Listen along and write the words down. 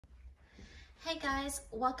Hey guys,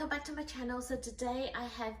 welcome back to my channel. So today I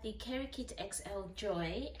have the Kerikit XL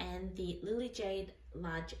Joy and the Lilyjade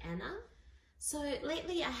Large Anna. So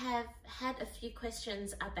lately I have had a few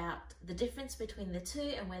questions about the difference between the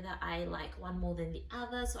two and whether I like one more than the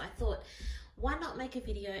other. So I thought, why not make a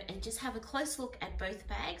video and just have a close look at both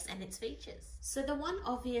bags and its features. So the one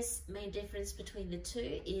obvious main difference between the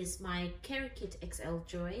two is my Kerikit XL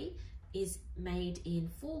Joy is made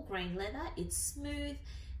in full grain leather. It's smooth.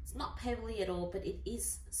 It's not pebbly at all, but it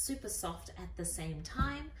is super soft at the same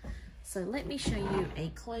time. So let me show you a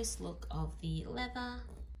close look of the leather.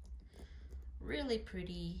 Really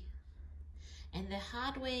pretty. And the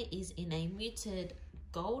hardware is in a muted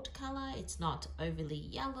gold color. It's not overly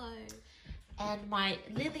yellow. And my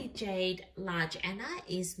Lilyjade Large Anna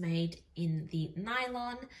is made in the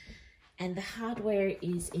nylon, and the hardware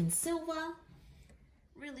is in silver.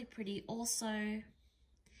 Really pretty also.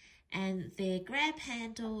 And their grab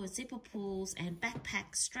handle, zipper pulls, and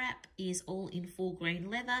backpack strap is all in full grain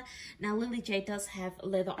leather. Now Lilyjade does have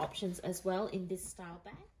leather options as well in this style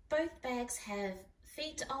bag. Both bags have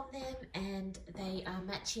feet on them and they are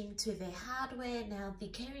matching to their hardware. Now the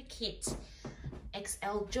Kerikit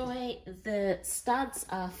XL Joy, the studs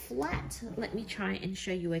are flat. Let me try and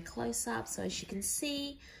show you a close-up. So as you can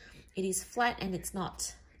see, it is flat and it's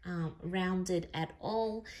not rounded at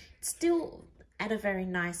all. It's still at a very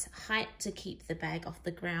nice height to keep the bag off the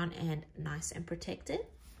ground and nice and protected.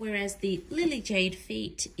 Whereas the Lilyjade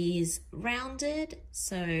feet is rounded,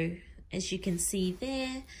 so as you can see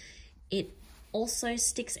there, it also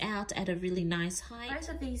sticks out at a really nice height. Both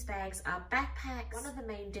of these bags are backpacks. One of the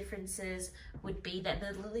main differences would be that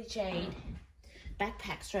the Lilyjade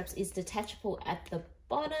backpack straps is detachable at the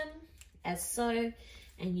bottom, as so,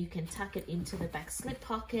 and you can tuck it into the back slip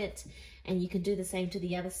pocket, and you can do the same to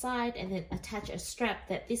the other side and then attach a strap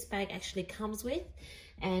that this bag actually comes with,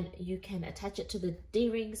 and you can attach it to the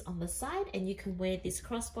D-rings on the side and you can wear this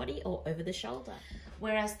crossbody or over the shoulder.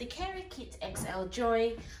 Whereas the Kerikit XL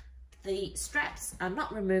Joy, the straps are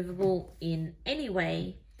not removable in any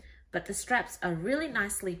way, but the straps are really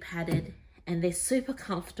nicely padded and they're super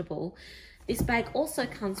comfortable. This bag also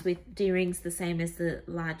comes with D-rings the same as the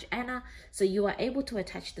Large Anna, so you are able to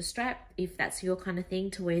attach the strap if that's your kind of thing,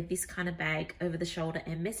 to wear this kind of bag over the shoulder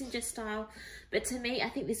and messenger style. But to me, I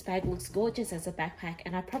think this bag looks gorgeous as a backpack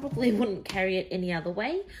and I probably wouldn't carry it any other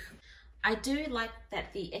way. I do like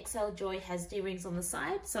that the XL Joy has D-rings on the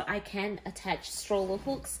side, so I can attach stroller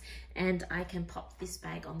hooks and I can pop this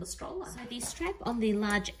bag on the stroller. So the strap on the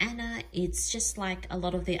Large Anna, it's just like a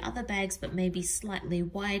lot of the other bags, but maybe slightly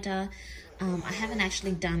wider. I haven't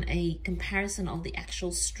actually done a comparison of the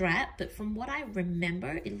actual strap, but from what I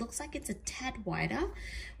remember, it looks like it's a tad wider,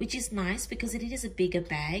 which is nice because it is a bigger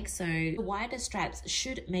bag. So the wider straps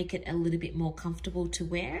should make it a little bit more comfortable to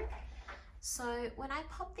wear. So when I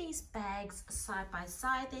pop these bags side by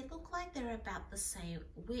side, they look like they're about the same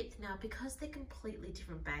width. Now, because they're completely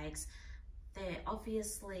different bags, they're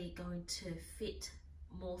obviously going to fit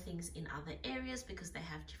more things in other areas because they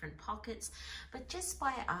have different pockets. But just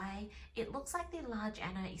by eye, it looks like the Large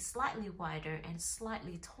Anna is slightly wider and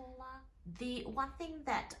slightly taller. The one thing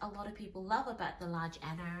that a lot of people love about the Large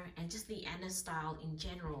Anna and just the Anna style in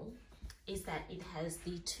general is that it has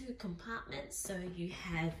the two compartments. So you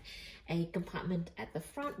have a compartment at the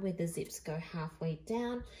front where the zips go halfway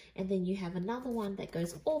down, and then you have another one that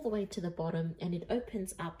goes all the way to the bottom and it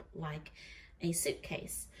opens up like a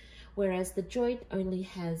suitcase. Whereas the Joy only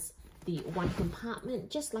has the one compartment,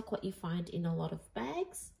 just like what you find in a lot of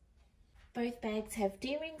bags. Both bags have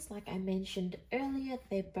D-rings, like I mentioned earlier.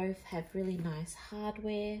 They both have really nice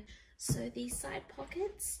hardware. So these side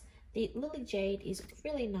pockets, the Lilyjade is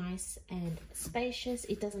really nice and spacious.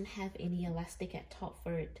 It doesn't have any elastic at top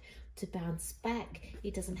for it to bounce back.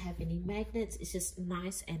 It doesn't have any magnets. It's just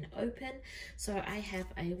nice and open. So I have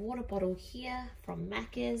a water bottle here from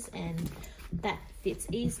Macca's and that fits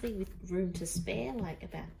easily with room to spare, like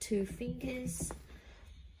about 2 fingers.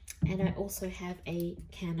 And I also have a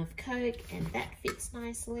can of Coke and that fits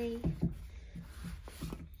nicely.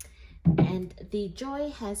 And the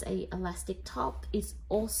Joy has a elastic top. It's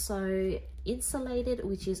also insulated,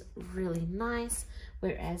 which is really nice,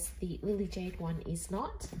 whereas the Lilyjade one is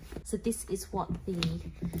not. So this is what the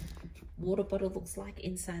water bottle looks like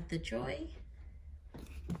inside the Joy.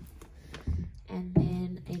 And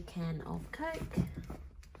then a can of Coke.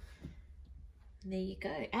 There you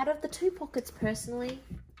go. Out of the 2 pockets, personally,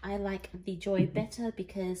 I like the Joy better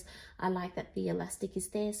because I like that the elastic is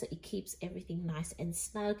there, so it keeps everything nice and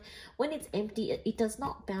snug. When it's empty, it does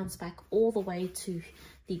not bounce back all the way to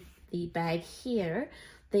the bag here,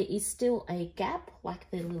 there is still a gap like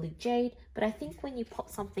the Lilyjade, but I think when you pop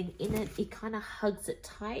something in it, it kind of hugs it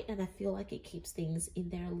tight, and I feel like it keeps things in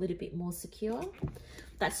there a little bit more secure.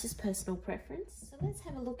 That's just personal preference. So let's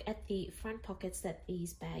have a look at the front pockets that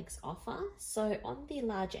these bags offer. So on the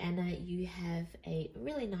large Anna, you have a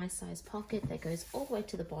really nice size pocket that goes all the way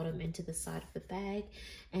to the bottom and to the side of the bag,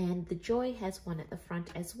 and the Joy has one at the front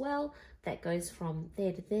as well that goes from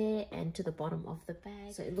there to there and to the bottom of the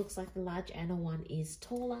bag. So it looks like the large Anna one is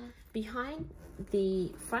taller. Behind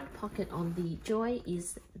the front pocket on the Joy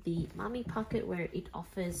is the mummy pocket, where it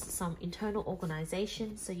offers some internal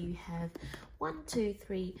organization. So you have 1, 2,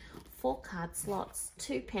 3, 4 card slots,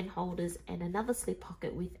 2 pen holders, and another slip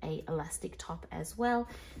pocket with a elastic top as well.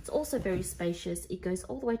 It's also very spacious. It goes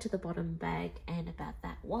all the way to the bottom bag and about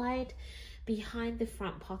that wide. Behind the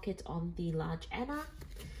front pocket on the large Anna,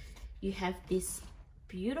 you have this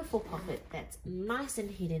beautiful pocket that's nice and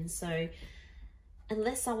hidden. So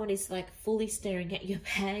unless someone is like fully staring at your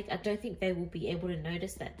bag, I don't think they will be able to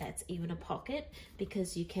notice that that's even a pocket,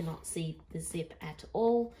 because you cannot see the zip at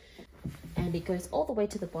all. And it goes all the way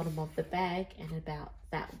to the bottom of the bag and about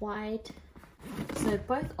that wide. So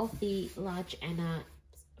both of the large Anna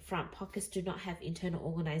front pockets do not have internal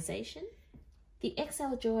organization. The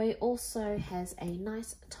XL Joy also has a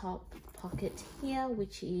nice top pocket here,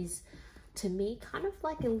 which is, to me, kind of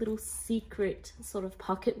like a little secret sort of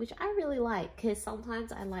pocket, which I really like, because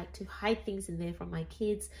sometimes I like to hide things in there from my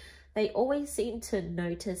kids. They always seem to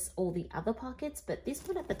notice all the other pockets, but this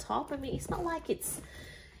one at the top, I mean, it's not like it's,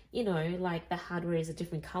 you know, like the hardware is a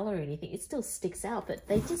different color or anything. It still sticks out, but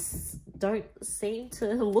they just don't seem to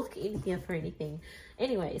look in here for anything.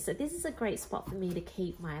 Anyway, so this is a great spot for me to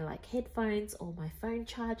keep my like headphones or my phone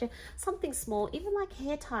charger, something small, even like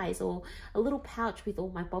hair ties, or a little pouch with all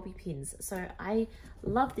my bobby pins. So I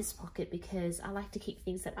love this pocket because I like to keep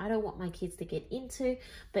things that I don't want my kids to get into,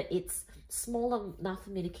 but it's small enough for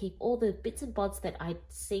me to keep all the bits and bobs that I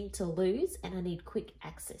seem to lose and I need quick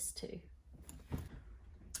access to.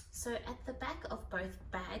 So at the back of both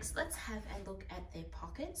bags, let's have a look at their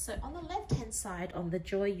pockets. So on the left hand side on the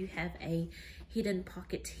Joy, you have a hidden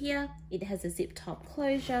pocket here. It has a zip top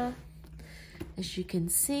closure. As you can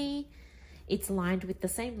see, it's lined with the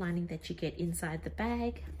same lining that you get inside the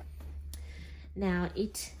bag. Now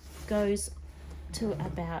it goes to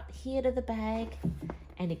about here to the bag,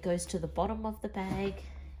 and it goes to the bottom of the bag,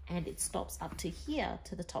 and it stops up to here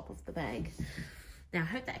to the top of the bag. Now, I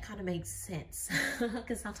hope that kind of makes sense,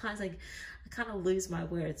 because sometimes I kind of lose my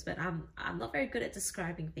words, but I'm not very good at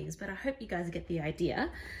describing things, but I hope you guys get the idea.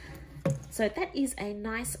 So that is a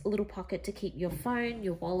nice little pocket to keep your phone,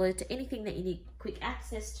 your wallet, anything that you need quick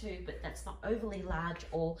access to, but that's not overly large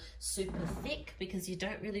or super thick, because you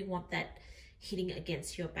don't really want that hitting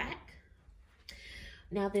against your back.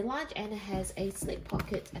 Now, the large Anna has a slip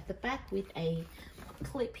pocket at the back with a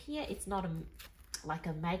clip here. It's not like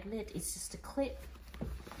a magnet, it's just a clip.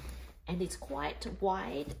 And it's quite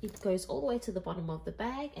wide. It goes all the way to the bottom of the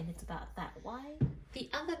bag, and it's about that wide. The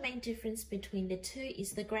other main difference between the two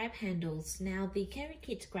is the grab handles. Now, the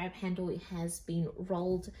Kerikit grab handle has been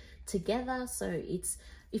rolled together, so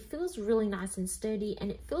it feels really nice and sturdy,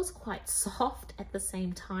 and it feels quite soft at the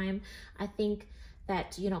same time. I think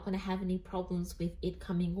that you're not going to have any problems with it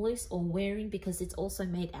coming loose or wearing, because it's also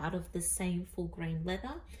made out of the same full grain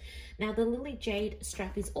leather. Now, the Lilyjade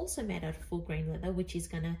strap is also made out of full grain leather, which is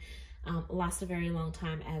going to last a very long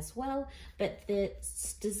time as well, but the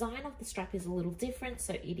design of the strap is a little different.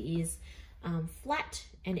 So it is flat,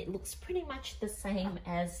 and it looks pretty much the same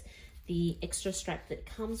as the extra strap that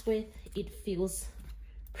comes with. It feels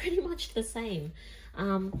pretty much the same.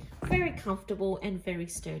 Very comfortable and very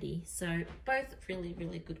sturdy, so both really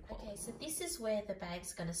good quality. Okay, so this is where the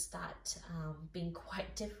bag's going to start being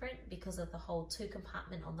quite different, because of the whole 2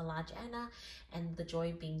 compartment on the large Anna and the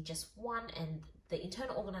Joy being just one, and the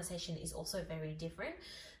internal organization is also very different.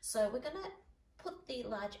 So we're going to put the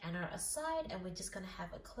large Anna aside, and we're just going to have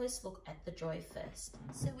a close look at the Joy first.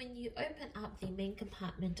 So when you open up the main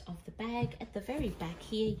compartment of the bag, at the very back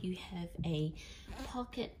here you have a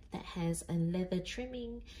pocket that has a leather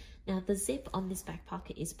trimming. Now, the zip on this back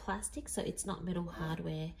pocket is plastic, so it's not metal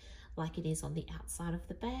hardware like it is on the outside of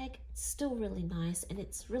the bag. It's still really nice, and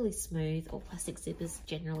it's really smooth. All plastic zippers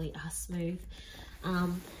generally are smooth.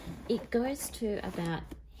 It goes to about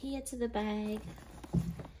here to the bag,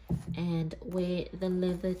 and where the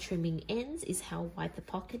leather trimming ends is how wide the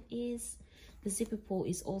pocket is. The zipper pull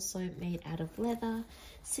is also made out of leather.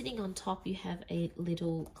 Sitting on top, you have a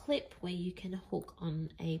little clip where you can hook on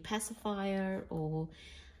a pacifier or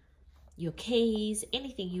your keys,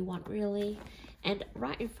 anything you want really. And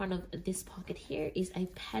right in front of this pocket here is a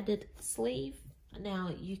padded sleeve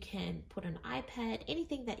Now you can put an iPad,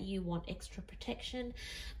 anything that you want extra protection.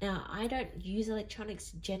 Now I don't use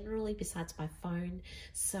electronics generally besides my phone,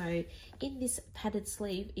 so in this padded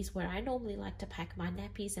sleeve is where I normally like to pack my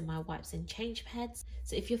nappies and my wipes and change pads.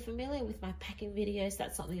 So if you're familiar with my packing videos,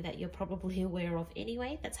 that's something that you're probably aware of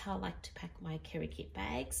anyway. That's how I like to pack my Kerikit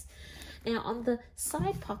bags. Now on the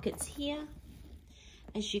side pockets here,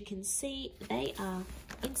 as you can see, they are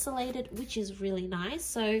insulated, which is really nice.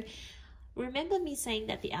 So remember me saying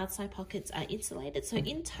that the outside pockets are insulated. So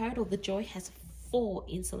in total, the Joy has 4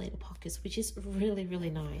 insulated pockets, which is really, really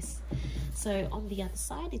nice. So on the other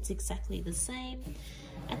side, it's exactly the same.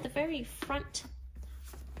 At the very front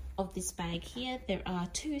of this bag here, there are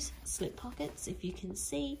 2 slip pockets, if you can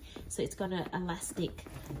see. So it's got an elastic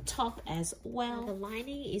top as well. The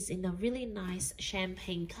lining is in a really nice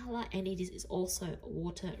champagne color, and it is also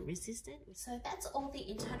water resistant. So that's all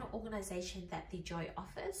the internal organization that the Joy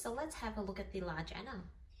offers. So let's have a look at the large Anna.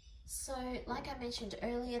 So like I mentioned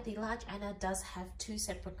earlier, the large Anna does have 2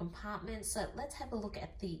 separate compartments. So let's have a look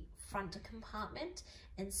at the front compartment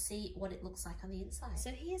and see what it looks like on the inside. So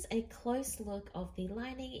here's a close look of the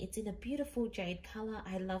lining. It's in a beautiful jade color.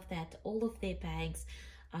 I love that all of their bags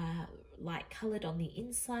are light colored on the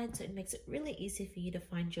inside, so it makes it really easy for you to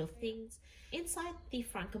find your things. Inside the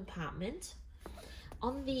front compartment,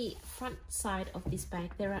 on the front side of this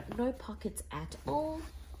bag, there are no pockets at all.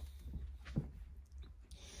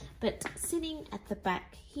 But sitting at the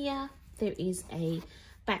back here, there is a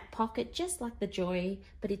back pocket just like the Joy,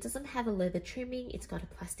 but it doesn't have a leather trimming. It's got a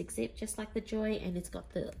plastic zip just like the Joy, and it's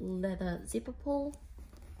got the leather zipper pull.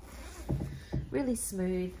 Really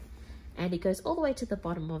smooth, and it goes all the way to the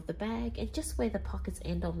bottom of the bag, and just where the pockets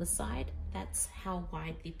end on the side, that's how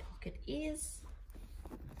wide the pocket is.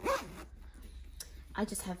 I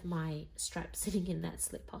just have my strap sitting in that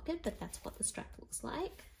slip pocket, but that's what the strap looks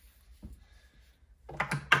like.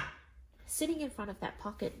 Sitting in front of that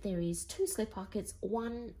pocket, there is 2 slip pockets.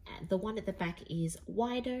 The one at the back is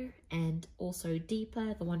wider and also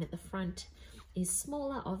deeper. The one at the front is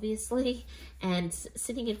smaller, obviously. And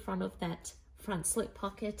sitting in front of that front slip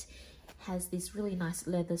pocket has this really nice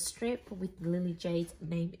leather strip with Lilyjade's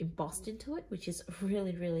name embossed into it, which is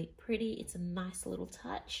really, really pretty. It's a nice little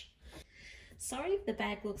touch. Sorry if the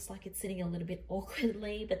bag looks like it's sitting a little bit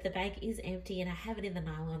awkwardly, but the bag is empty and I have it in the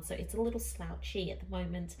nylon, so it's a little slouchy at the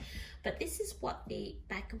moment. But this is what the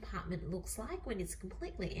back compartment looks like when it's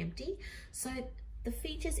completely empty. So the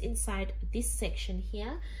features inside this section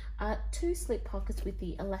here are 2 slip pockets with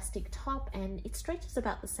the elastic top, and it stretches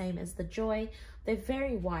about the same as the Joy. They're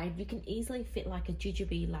very wide. You can easily fit like a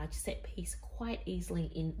jujube large set piece quite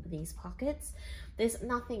easily in these pockets. There's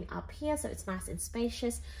nothing up here, so it's nice and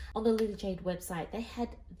spacious. On the Lilyjade website, they had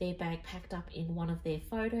their bag packed up in one of their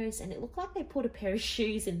photos, and it looked like they put a pair of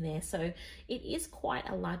shoes in there, so it is quite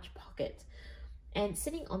a large pocket. And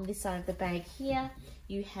sitting on this side of the bag here,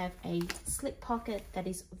 you have a slip pocket that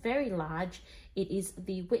is very large. It is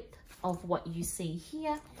the width of what you see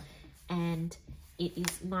here, and it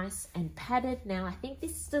is nice and padded. Now, I think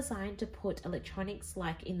this is designed to put electronics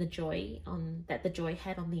like in the Joy that the Joy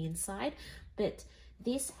had on the inside, but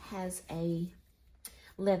this has a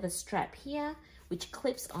leather strap here, which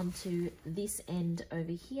clips onto this end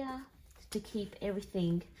over here to keep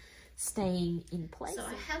everything staying in place. So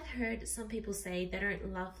I have heard some people say they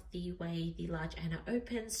don't love the way the large Anna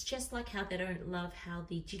opens, just like how they don't love how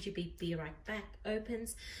the jujube Be Right Back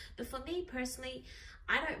opens. But for me personally,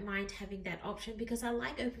 I don't mind having that option because I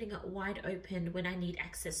like opening it wide open when I need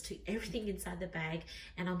access to everything inside the bag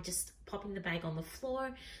and I'm just popping the bag on the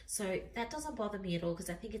floor. So that doesn't bother me at all because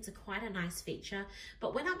I think it's quite a nice feature.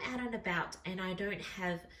 But when I'm out and about and I don't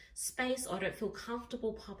have space or I don't feel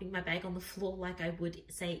comfortable popping my bag on the floor like I would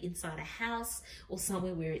say inside a house or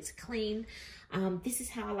somewhere where it's clean, this is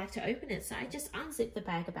how I like to open it. So I just unzip the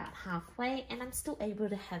bag about halfway and I'm still able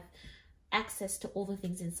to have access to all the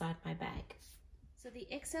things inside my bag. So the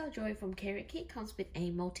XL Joy from Kerikit comes with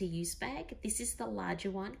a multi-use bag. This is the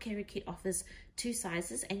larger one. Kerikit offers 2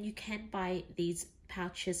 sizes and you can buy these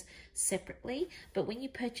pouches separately, but when you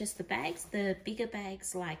purchase the bags, the bigger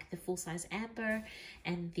bags like the full-size Amber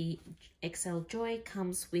and the XL Joy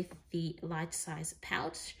comes with the large size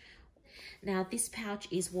pouch. Now this pouch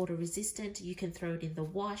is water resistant. You can throw it in the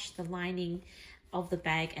wash. The lining of the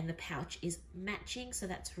bag and the pouch is matching, so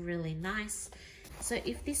that's really nice. So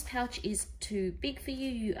if this pouch is too big for you,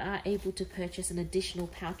 you are able to purchase an additional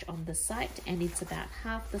pouch on the site, and it's about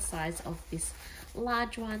half the size of this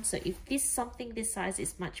large one. So if something this size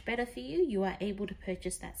is much better for you, you are able to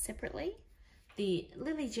purchase that separately. The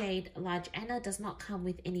Lilyjade Large Anna does not come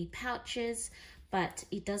with any pouches, but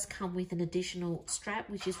it does come with an additional strap,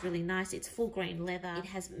 which is really nice. It's full grain leather. It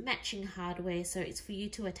has matching hardware, so it's for you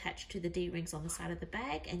to attach to the D-rings on the side of the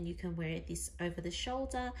bag, and you can wear this over the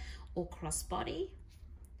shoulder or crossbody.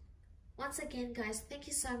 Once again, guys, thank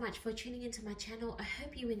you so much for tuning into my channel. I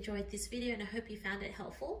hope you enjoyed this video and I hope you found it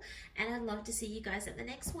helpful, and I'd love to see you guys at the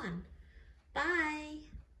next one. Bye!